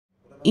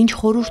Ինչ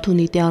խորհուրդ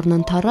ունի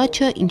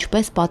Տյառնընդառաջը,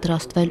 ինչպես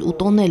պատրաստվել ու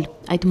տոնել։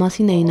 Այդ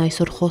մասին էին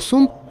այսօր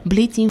խոսում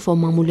Բլից ինֆո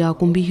մամուլի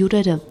ակումբի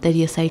հյուրերը, տեր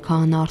Եսայի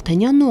քահանա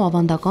Արթենյանն ու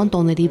Ավանդական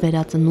տոների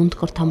վերածնունդ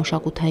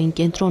կրթամշակութային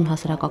կենտրոն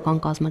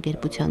հասարակական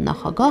կազմակերպության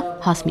նախագահ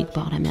Հասմիկ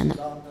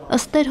Բաղրամյանը։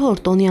 Ըստ տեր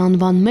հոր տոնի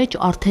անվան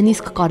մեջ արդեն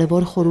իսկ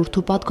կարևոր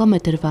խորհուրդ ու պատգամ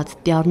է դրված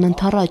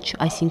Տյառնընդառաջը,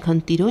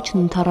 այսինքն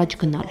տիրոջն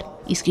ընդառաջ գնալ։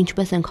 Իսկ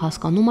ինչպես ենք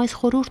հասկանում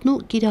այս խորհուրդն ու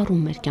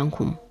կիրառում մեր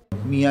կյանքում։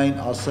 Միայն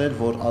ասել,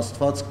 որ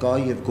Աստված կա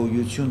եւ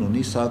գոյություն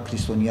ունի, սա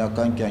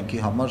քրիստոնեական կյանքի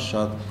համար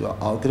շատ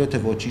գրեթե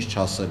ոչինչ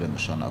չասել է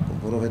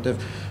նշանակում,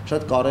 որովհետեւ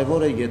շատ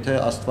կարեւոր է, եթե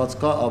Աստված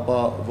կա, ապա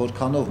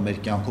որքանով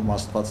մեր կյանքում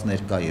Աստված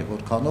ներկա է,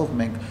 որքանով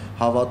մենք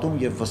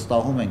հավատում եւ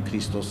վստահում ենք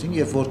Քրիստոսին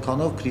եւ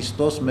որքանով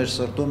Քրիստոս մեր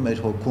սրտում,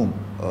 մեր հոգում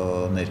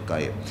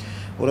ներկա է։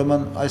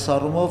 Ուրեմն այս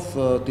առումով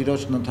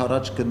տիրոջն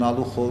ընդառաջ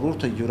գնալու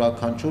խորհուրդը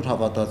յուրաքանչյուր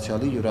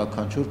հավատացյալի,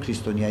 յուրաքանչյուր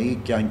քրիստոնյայի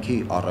կյանքի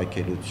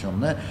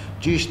առաքելությունն է,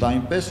 ճիշտ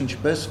այնպես,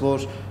 ինչպես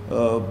որ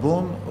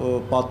բուն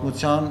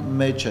պատմության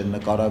մեջ է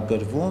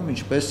նկարագրվում,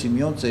 ինչպես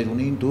Սիմեոն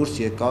ծերունին դուրս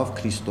եկավ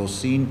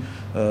Քրիստոսին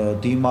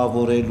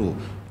դիմավորելու։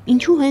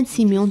 Ինչու հենց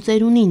Սիմեոն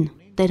ծերունին։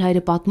 Տեր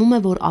հայրը պատմում է,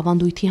 որ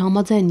ավանդույթի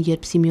համաձայն,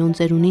 երբ Սիմեոն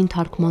ծերունին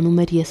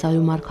թարգմանում էր Եսայի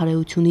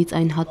մարգարեությունից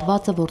այն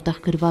հատվածը, որտեղ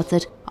գրված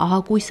էր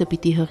ահակույսը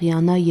պիտի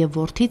հղիանա եւ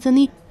որդի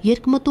ծնի,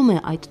 երկմտում է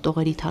այդ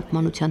տողերի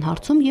թարգմանության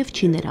հարցում եւ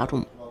չի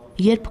ներառում։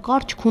 Երբ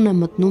կարճ քուն է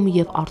մտնում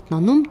եւ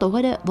արթնանում,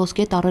 տողերը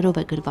ոսկե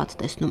տառերով է գրված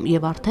տեսնում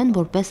եւ արդեն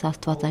որպես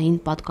աստվածային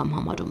պատգամ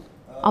համարում։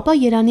 Ապա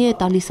Երանի է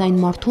տալիս այն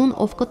մարդուն,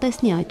 ով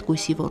կտեսնի այդ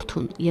կույսի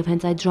որդուն, եւ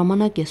հենց այդ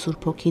ժամանակ է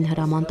Սուրբ Հոգին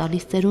հրաման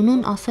տալիս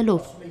ծերունուն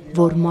ասելով,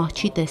 որ մահ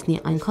չի տեսնի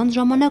այնքան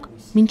ժամանակ,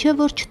 մինչև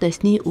որ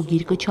չտեսնի ու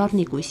գիրկը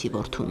չառնի կույսի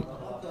որդուն։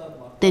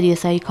 Տեր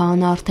Եսայի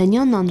քահանա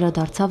Արթենյանն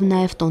անդրադարձավ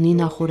նաև տոնի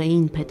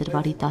նախօրեին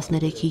փետրվարի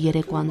 13-ի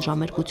երեկոյան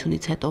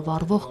ժամերկությունից հետո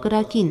վառվող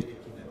կրակին։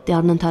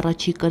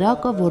 Տյառնընդառաջի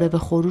կրակը որևէ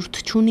խորհուրդ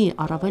չունի,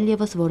 առավել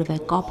եւս որևէ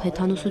կապ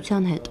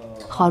հեթանոսության հետ։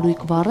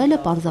 Խարույկ վառելը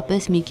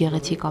պարզապես մի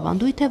գեղեցիկ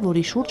ավանդույթ է,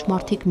 որի շուրջ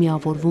մարդիկ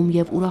միավորվում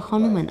եւ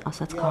ուրախանում են,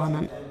 ասաց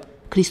քահանան։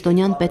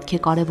 Քրիստոնյան պետք է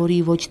կարևորի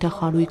ոչ թե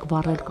խարույկ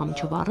վառել կամ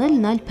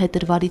չվառելն, այլ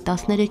փետրվարի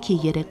 13-ի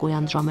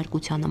երեկոյան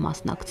ժամերկությանը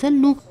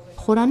մասնակցելն ու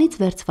խորանից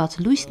վերցված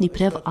լույսն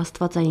իբրև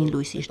աստվածային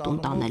լույս իր տուն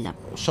տանելը։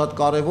 Շատ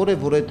կարևոր է,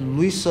 որ այդ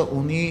լույսը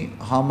ունի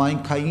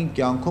համայնքային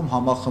կյանքում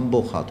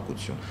համախմբող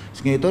հատկություն։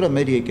 Իսկ այդ օրը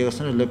մեր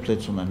եկեղեցիները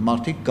լեփլեցուն են,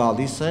 մարդիկ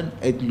գալիս են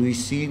այդ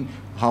լույսին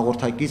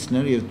հաղորդակից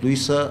լինելու եւ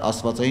լույսը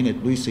աստվածային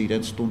այդ լույսը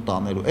իրենց տուն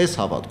տանելու, այս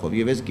հավատքով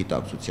եւ այս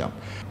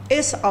գիտակցությամբ։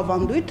 Այս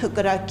ավանդույթը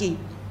կրակի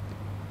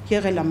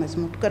եղել է մեզ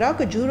մոտ,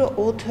 կրակը, ջուրը,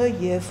 օդը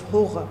եւ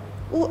հողը։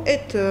 Ու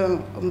այդ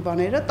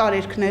բաները,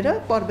 տարերքները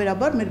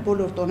պարբերաբար մեր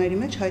բոլոր տոների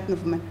մեջ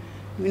հայտնվում են։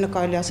 Նույնը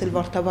կարելի ասել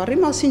վարդավառի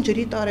մասին,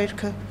 ջրի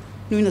տարերքը,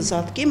 նույնը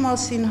զատկի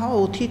մասին, հա,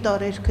 օդի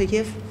տարերքը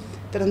եւ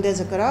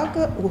տրնդեզը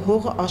կրակը ու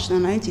հողը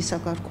աշնանային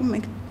ծիսակարգում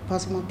մենք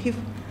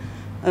բազմաթիվ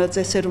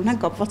ծեսեր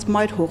ունենք կապված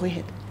մայր հողի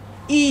հետ։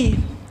 Ի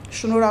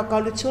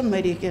շնորհակալություն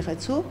մեր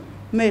եկեղեցու,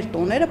 մեր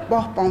տոները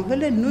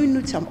պահպանվել են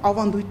նույնությամբ,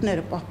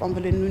 ավանդույթները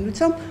պահպանվել են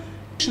նույնությամբ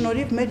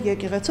շնորհիվ մեր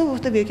եկեղեցու,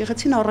 որովհետեւ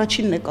եկեղեցին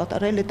առաջինն է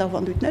կատարել այդ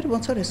ավանդույթները,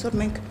 ոնց որ այսօր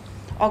մենք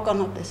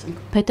ականատես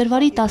ենք։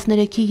 Փետրվարի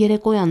 13-ի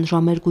երեկոյան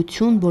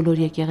ժամերկություն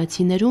բոլոր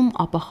եկեղեցիներում,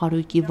 ապա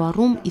խարույկի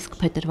վառում, իսկ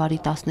փետրվարի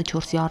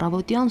 14-ի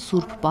առավոտյան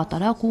Սուրբ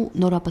Պատարագ ու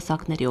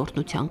նորապսակների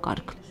օրհնության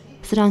կարգ։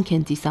 Սրանք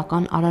են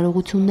ծիսական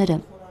արարողությունները,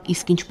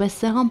 իսկ ինչպես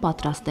սեղան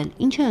պատրաստել,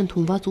 ինչ է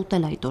ընդունված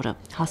ուտել այդ օրը։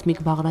 Հասմիկ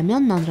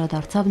Բաղրամյանն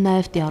անդրադարձավ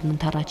նաև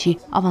Տյառնընդառաջի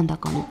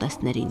ավանդական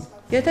ուտեստներին։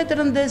 Եթե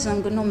տրնդեզը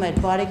ընկնում էր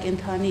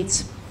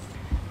բարեկենդանից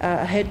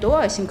հետո,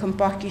 այսինքն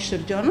պահքի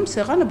շրջանում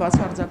սեղանը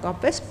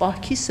բացարձակապես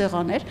պահքի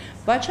սեղան էր,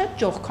 բայց շատ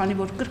ճոխ, քանի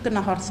որ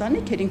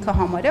կրկնահարսանիք էր, ինքը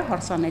համարյա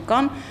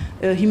հարսանեկան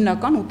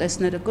հիմնական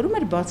ուտեստները կրում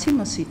էր բացի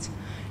մսից։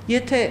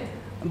 Եթե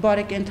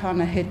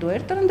բարեկենդանը հետո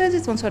էր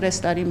տրնդեզից, ոնց որ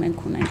այս տարի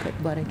մենք ունենք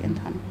այդ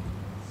բարեկենդանը։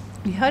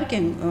 Իհարկե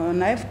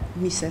նաև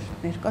միս էր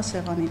ներկա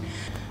սեղանին։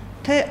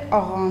 Թե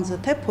աղանձը,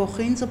 թե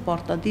փոխինձը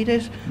պարտադիր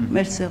էր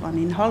մեր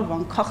սեղանին,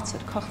 հալվան,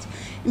 քաղցր։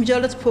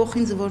 Իմիջիալից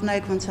փոխինձը, որ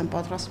նայեք ոնց են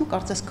պատրաստում,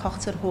 կարծես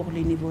քաղցր հող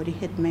լինի, որի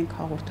հետ մենք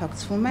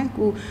հաղորդակցվում ենք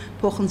ու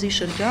փոխինձի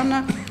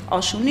շրջանը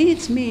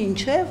աշունից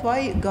մինչև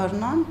այ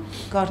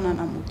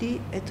գարնանամուտի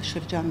այդ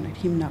շրջանն էր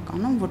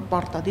հիմնականում, որ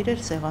պարտադիր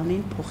էր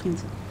սեղանին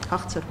փոխինձը,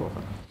 քաղցր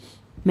հողը։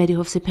 Մերի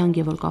Հովսեփյան,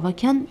 Գևորգ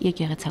Ավագյան,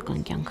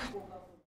 եկեղեցական կյանք։